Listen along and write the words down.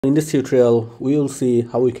In this tutorial, we will see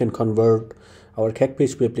how we can convert our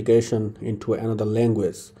Cakephp application into another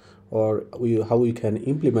language, or how we can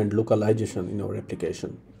implement localization in our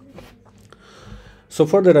application. So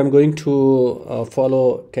for that, I'm going to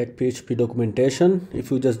follow Cakephp documentation. If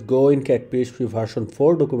you just go in Cakephp version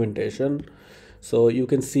 4 documentation, so you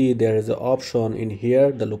can see there is an option in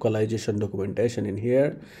here, the localization documentation in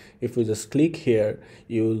here. If you just click here,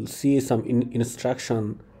 you will see some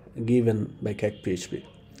instruction given by Cakephp.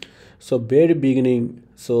 So very beginning,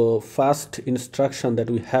 so first instruction that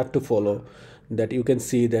we have to follow, that you can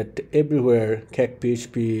see that everywhere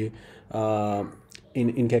Cakephp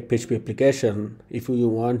in Cakephp application, if you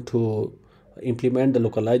want to implement the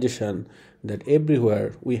localization, that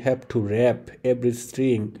everywhere we have to wrap every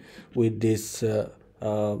string with this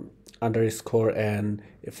underscore and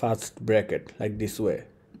a fast bracket like this way,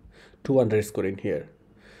 two underscore in here.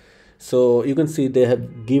 So you can see they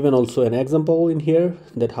have given also an example in here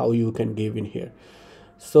that how you can give in here.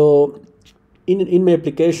 So in my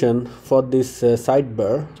application for this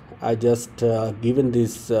sidebar, I just given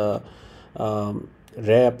this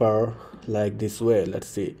wrapper like this way. Let's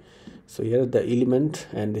see. So here is the element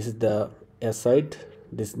and this is the S side.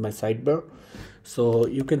 This is my sidebar. So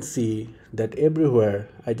you can see that everywhere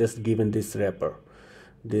I just given this wrapper,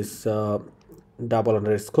 this double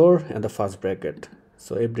underscore and the first bracket.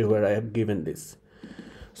 So everywhere I have given this.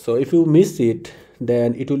 So if you miss it,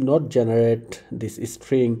 then it will not generate this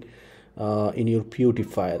string in your PUT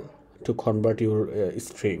file to convert your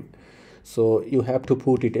string. So you have to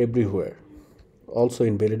put it everywhere. Also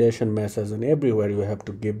in validation message and everywhere you have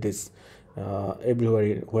to give this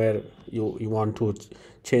everywhere where you want to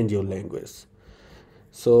change your language.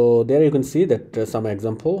 So there you can see that some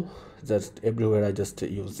example, just everywhere I just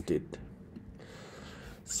used it.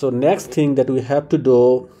 So next thing that we have to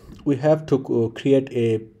do, we have to create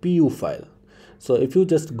a PU file. So if you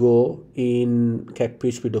just go in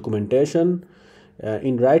Cakephp documentation,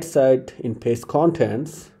 in right side in page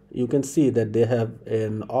contents, you can see that they have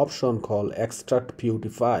an option called extract PUT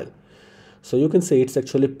file. So you can say it's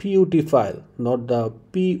actually PUT file, not the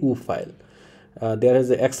PU file. There is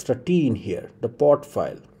an extra T in here, the port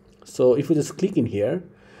file. So if you just click in here,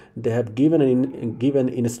 they have given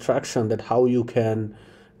instruction that how you can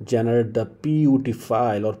generate the PUT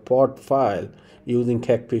file or port file using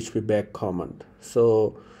Cakephp back command.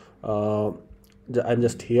 So I'm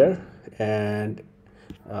just here and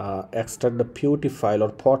extract the PUT file or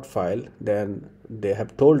port file. Then they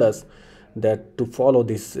have told us that to follow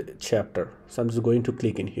this chapter. So I'm just going to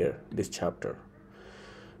click in here, this chapter.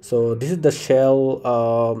 So this is the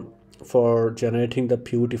shell for generating the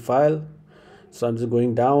PUT file. So I'm just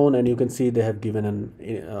going down and you can see they have given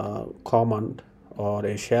an command or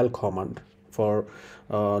a shell command for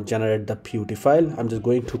generate the PUT file. I'm just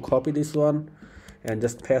going to copy this one and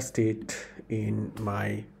just paste it in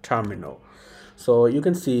my terminal. So you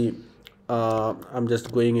can see I'm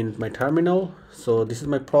just going in my terminal. So this is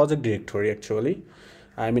my project directory. Actually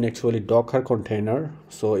I'm in Docker container.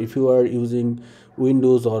 So if you are using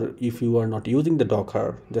Windows or if you are not using the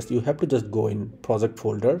Docker, you have to just go in project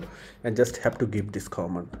folder and just have to give this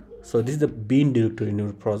command. So this is the bin directory in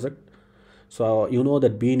your project. So you know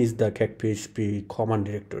that bin is the Cakephp command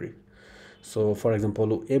directory. So for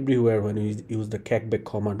example, everywhere when we use the cakeback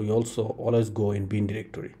command, we also always go in bin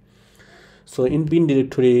directory. So in bin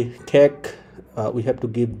directory cake, we have to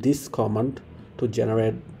give this command to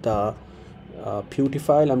generate the PUT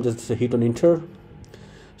file. I'm just hit on enter.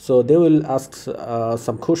 So they will ask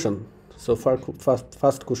some question. So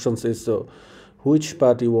first questions is which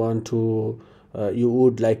part you want to you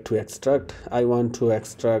would like to extract. I want to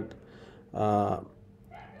extract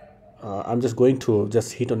I'm just going to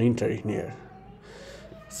just hit on enter in here.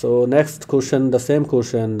 So next question, the same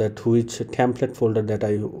question, that which template folder that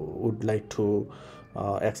I would like to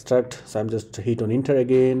extract. So I'm just hit on enter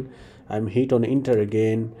again. I'm hit on enter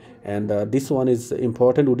again, and this one is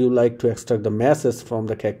important. Would you like to extract the message from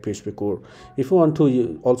the Cakephp core? If you want to,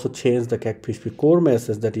 you also change the Cakephp core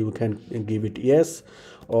message, that you can give it yes,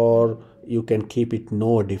 or you can keep it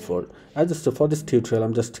no default. I just for this tutorial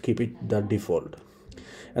I'm just keep it the default.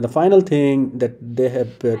 And the final thing that they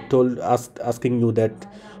have told us, asking you that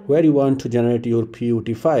where you want to generate your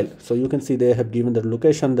PUT file. So you can see they have given the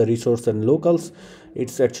location, the resource and locals.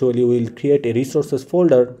 It's actually will create a resources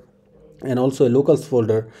folder and also a locals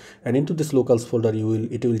folder, and into this locals folder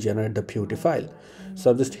it will generate the PUT file.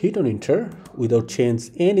 So I've just hit on enter without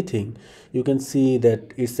change anything. You can see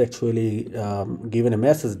that it's actually given a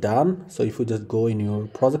message done. So if you just go in your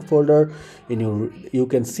project folder, you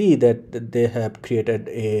can see that they have created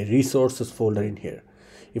a resources folder in here.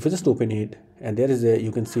 If you just open it and there is a,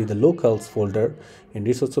 you can see the locals folder. In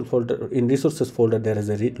resources folder there is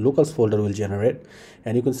a locals folder will generate,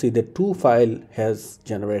 and you can see the two file has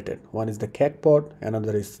generated. One is the Cakephp,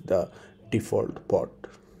 another is the default pod.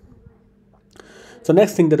 So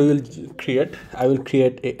next thing that we will create, I will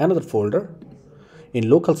create another folder in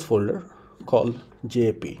locals folder called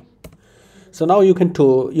JP. So now you can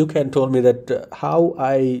tell me that how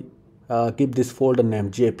I give this folder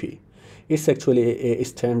name JP. It's actually a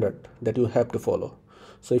standard that you have to follow.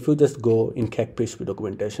 So if you just go in Cakephp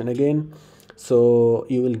documentation again, so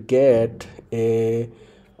you will get a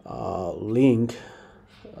link.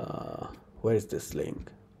 Where is this link?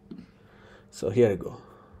 So here you go.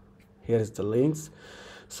 Here is the links.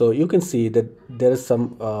 So you can see that there is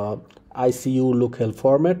some ICU local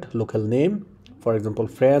format, local name. For example,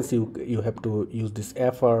 France, you have to use this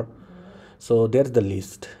FR. So there's the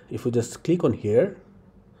list. If you just click on here,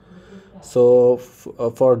 so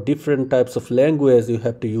for different types of language you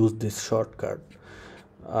have to use this shortcut.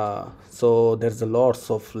 So there's a lots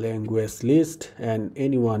of language list, and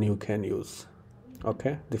anyone you can use.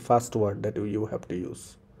 Okay, the first word that you have to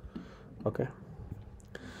use. Okay,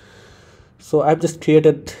 so I've just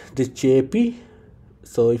created this JP.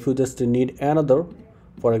 So if you just need another,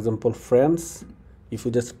 for example France, if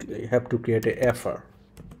you just have to create a FR,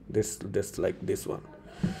 this like this one.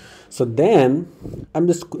 So then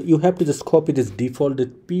you have to just copy this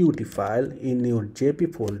defaulted PUT file in your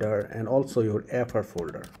JP folder and also your FR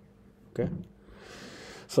folder. Okay,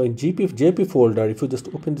 so in JP folder, if you just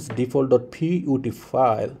open this default.put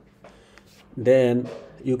file, then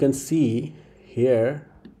you can see here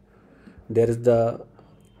there is the,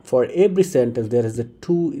 for every sentence there is a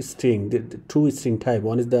two string type.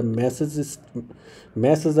 One is the message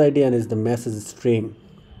ID and is the message string.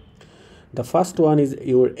 The first one is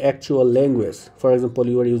your actual language. For example,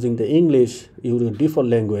 you are using the English, your default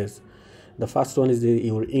language. The first one is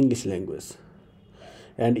your English language,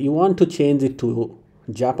 and you want to change it to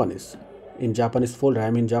Japanese. In Japanese folder,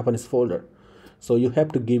 I'm in Japanese folder, so you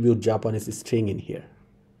have to give your Japanese string in here.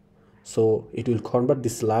 So it will convert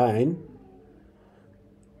this line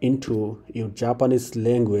into your Japanese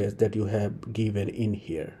language that you have given in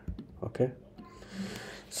here. Okay,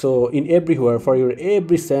 so in everywhere, for your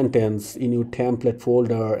every sentence in your template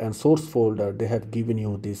folder and source folder, they have given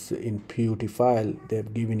you this in PUT file. They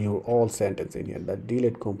have given you all sentence in here, the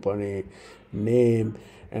delete company name,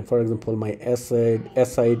 and for example my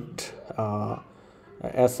aside.php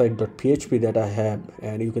that I have,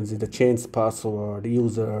 and you can see the change password,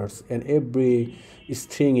 users, and every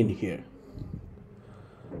string in here.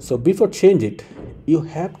 So before change it, you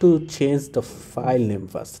have to change the file name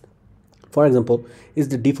first. For example, is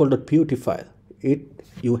the default.put file.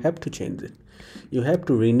 You have to change it. You have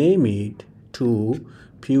to rename it to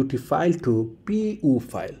put file to pu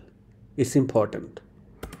file. It's important.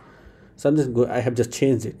 So I have just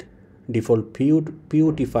changed it. Default put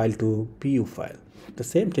file to pu file. The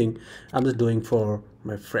same thing I'm just doing for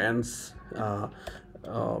my friend's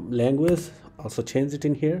language. Also change it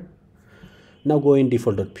in here. Now go in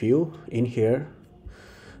default.pu in here.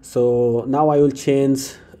 So now I will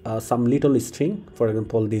change some little string. For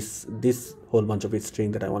example, this whole bunch of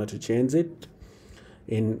string that I wanted to change it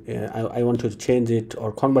in. I want to change it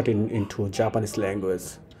or convert it into Japanese language.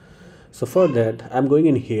 So for that, I'm going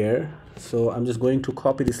in here. So I'm just going to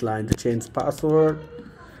copy this line, the change password,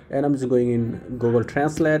 and I'm just going in Google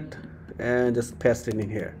Translate and just paste it in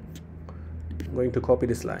here. I'm going to copy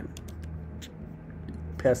this line,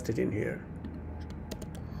 paste it in here.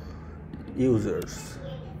 Users,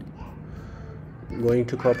 I'm going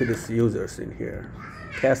to copy this users in here,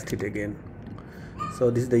 paste it again.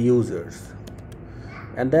 So this is the users,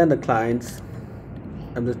 and then the clients.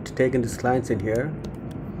 I'm just taking these clients in here,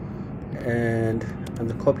 and I'm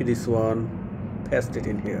going to copy this one, paste it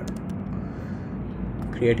in here.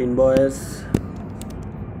 Create invoice.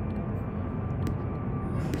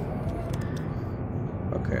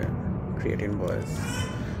 Okay, create invoice.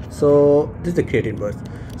 So this is the create invoice.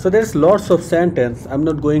 So there's lots of sentence. I'm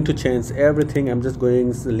not going to change everything. I'm just going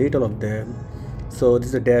a little of them. So this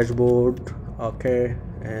is a dashboard. Okay,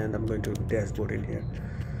 and I'm going to dashboard in here.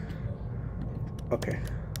 Okay.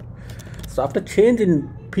 So after changing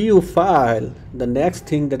PU file, the next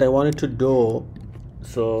thing that I wanted to do,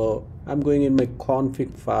 so I'm going in my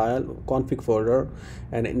config folder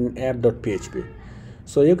and in app.php.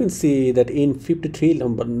 So you can see that in 53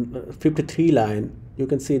 line, you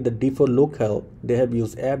can see the default local, they have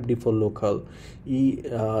used app default local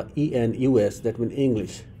ENUS, that means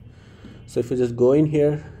English. So if you just go in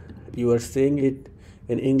here, you are seeing it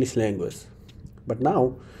in English language. But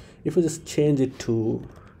now if you just change it to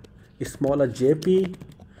a smaller JP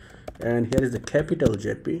and here is the capital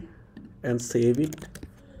JP, and save it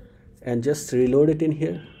and just reload it in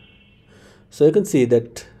here. So you can see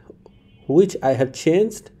that which I have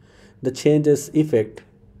changed, the changes effect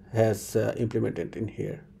has implemented in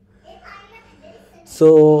here.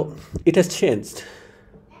 So it has changed.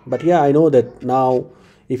 But yeah, I know that now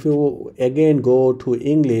if you again go to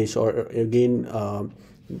English or again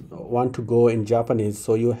want to go in Japanese,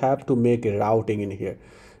 so you have to make a routing in here.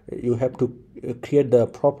 You have to create the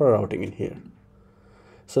proper routing in here.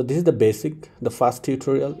 So this is the basic, the first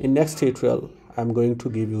tutorial. In next tutorial, I'm going to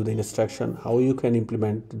give you the instruction how you can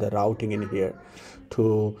implement the routing in here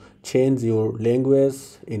to change your language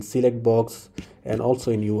in select box and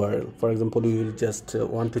also in URL. For example, you will just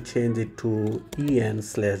want to change it to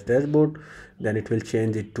en/dashboard, then it will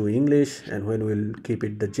change it to English, and when we'll keep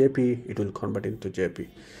it the JP, it will convert into JP.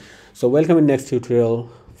 So welcome in next tutorial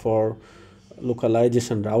for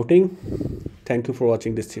localization routing. Thank you for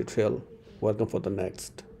watching this tutorial. Welcome for the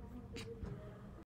next.